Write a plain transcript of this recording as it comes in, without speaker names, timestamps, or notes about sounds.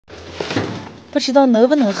不知道能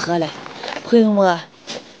不能喝嘞。朋友们，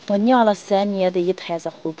我酿了3年的一坛子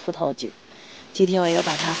红葡萄酒，今天我要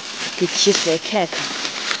把它给提出来看看。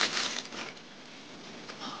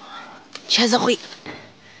全是灰。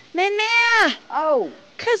奶奶，哦，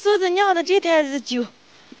看嫂子酿的这坛子酒，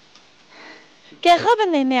该喝吧，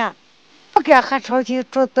奶奶？不该喝烧酒，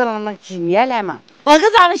煮到了几年了嘛？我可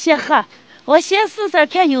咱们先喝，我先试试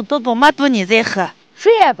看有毒不，没毒你再喝。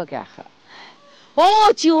谁也不敢喝。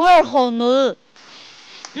哦，酒味儿好浓。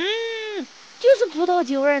就是葡萄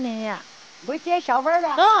酒味儿，奶奶。没见小味儿了。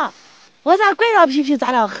啊，我咋拐上皮皮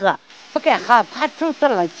咱俩喝？不敢喝，怕煮到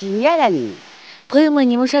了几年了呢。朋友们，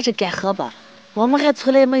你们说是该喝吧？我们还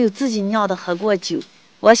从来没有自己酿的喝过酒。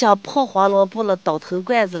我想泡黄萝卜了，倒头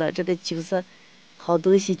罐子了，这个酒是好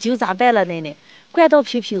东西。酒咋办了，奶奶？灌到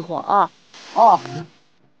瓶瓶好啊。哦。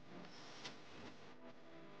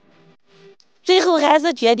最后还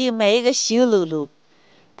是决定买一个新篓篓，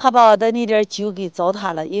怕把我的那点酒给糟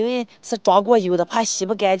蹋了，因为是装过油的，怕洗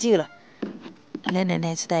不干净了。来，奶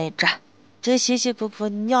奶，这一抓，这辛辛苦苦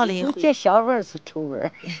酿了一回。这香味儿是臭味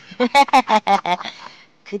儿。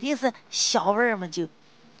肯定是香味儿嘛就。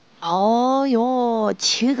哦哟，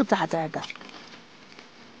清咋咋的。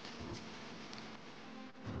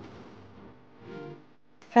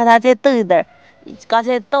让它再冻一点。刚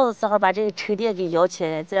才倒的时候把这个沉淀给摇起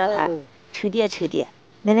来，再让它沉淀沉淀。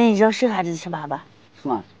奶奶，你知道剩下的是什么吧？什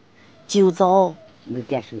么？酒糟。没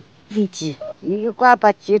点水。喂鸡。你光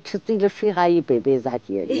把鸡吃醉了，剩下一杯杯咋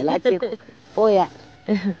鸡？你那鸡抱怨。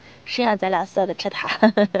谁让咱俩舍得吃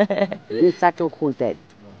它？你咋整红的？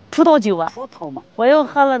葡萄酒啊。葡萄嘛。我又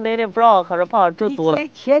喝了，奶奶不让我喝，说怕我中毒了。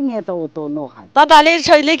前年都弄下。咱来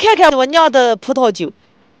吃，来看看我酿的葡萄酒。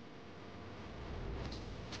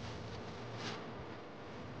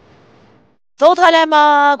糟蹋了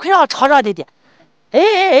吗？快让我尝尝点点。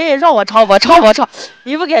哎，让我尝，我尝，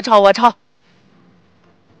你不该尝，我尝。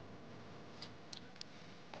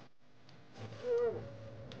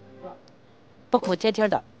不苦甜甜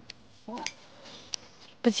的。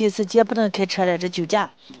不行，是姐不能开车了，这酒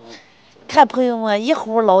驾。看朋友们，一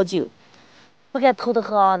壶老酒，不该偷的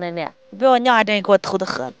喝啊，奶奶，你不要酿下这给我偷的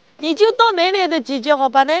喝。你就倒奶奶的几句好，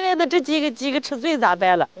把奶奶的这几个吃醉咋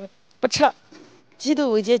办了？不吃，鸡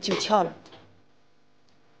都闻见酒呛了。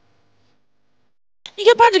你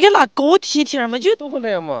看把这个拉高提提嘛，就都不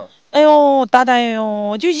来嘛。哎呦，大大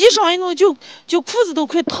哟，就一上一弄就裤子都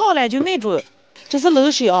快烫了，就那种。这是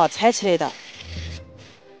冷水啊，掺起来的。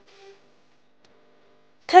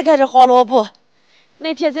看看这黄萝卜，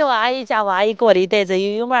那天在我阿姨家，我阿姨给我的一袋子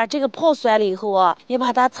油油嘛，这个泡酸了以后啊，你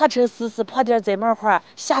把它擦成丝，泡点芥末花，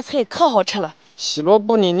下菜可好吃了。洗萝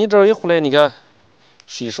卜呢？你这一回来，你看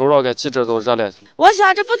水手让给记者都热了。我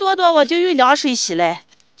想这不多，我就用凉水洗嘞。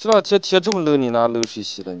这两天天这么冷，你拿冷水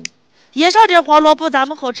洗了你？腌上点黄萝卜，咱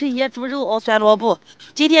们好吃腌猪肉熬酸萝卜。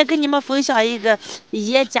今天跟你们分享一个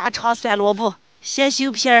腌家常酸萝卜，鲜修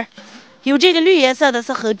片儿。有这个绿颜色的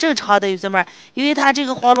是很正常的，友子们，因为它这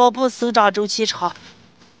个黄萝卜生长周期长。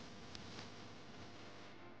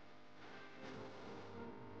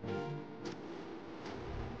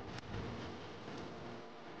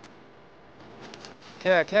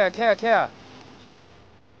看。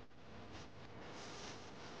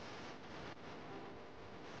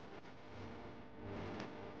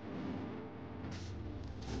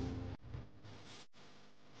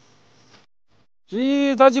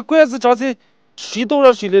咦，咱这罐子装在水倒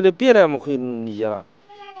上水里了，别了么会腻了？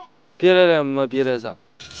别来了没别来啥？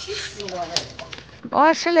气死我了！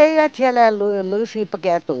我10来月天了，冷水不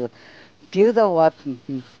敢动，冰的我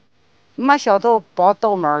没想到帮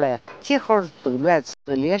倒霉了，正好都乱吃，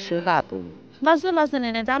连手啥都。没事，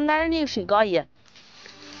奶奶，咱们拿着那个水缸腌。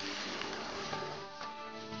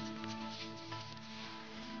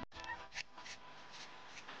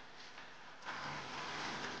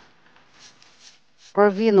把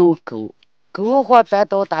味弄够或搬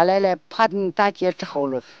到大来了，怕你大姐吃好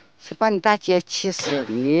了，是把你大姐气死，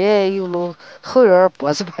你有了后院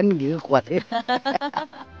脖子把你领活的。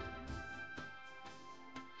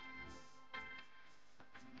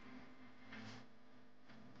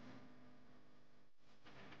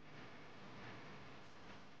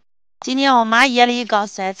今天我妈腌了一缸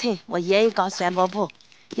酸菜，我腌一缸酸萝卜，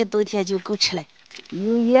一冬天就够吃了。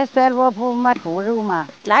有腌酸萝卜没猪肉吗？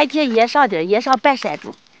哪一天腌上点，腌上半山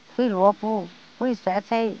猪。烩萝卜、烩酸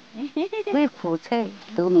菜、烩苦菜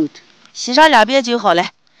都能吃。洗上2遍就好了。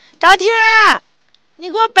张婷儿，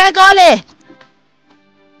你给我搬缸来。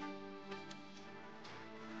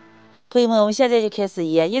朋友们，我们现在就开始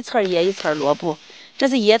腌，一层腌一层萝卜。这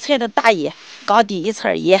是腌菜的大盐，缸底一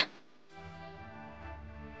层盐。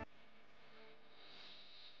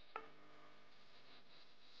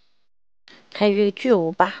还有一个巨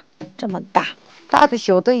无霸，这么大。大的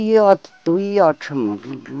小的都一样吃嘛。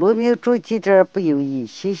农民种地这不容易，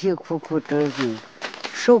辛辛苦苦这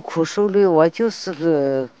受苦受累，我就是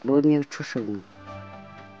个农民出身的。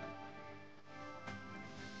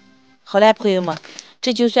好嘞，朋友们，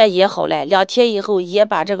这就算腌好了。2天以后，腌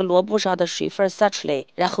把这个萝卜上的水分撒出来，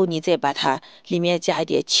然后你再把它里面加一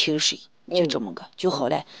点清水，就这么个就好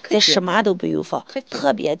了。再什么都不用放，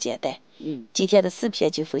特别简单。今天的视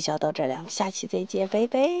频就分享到这儿了，下期再见，拜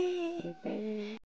拜。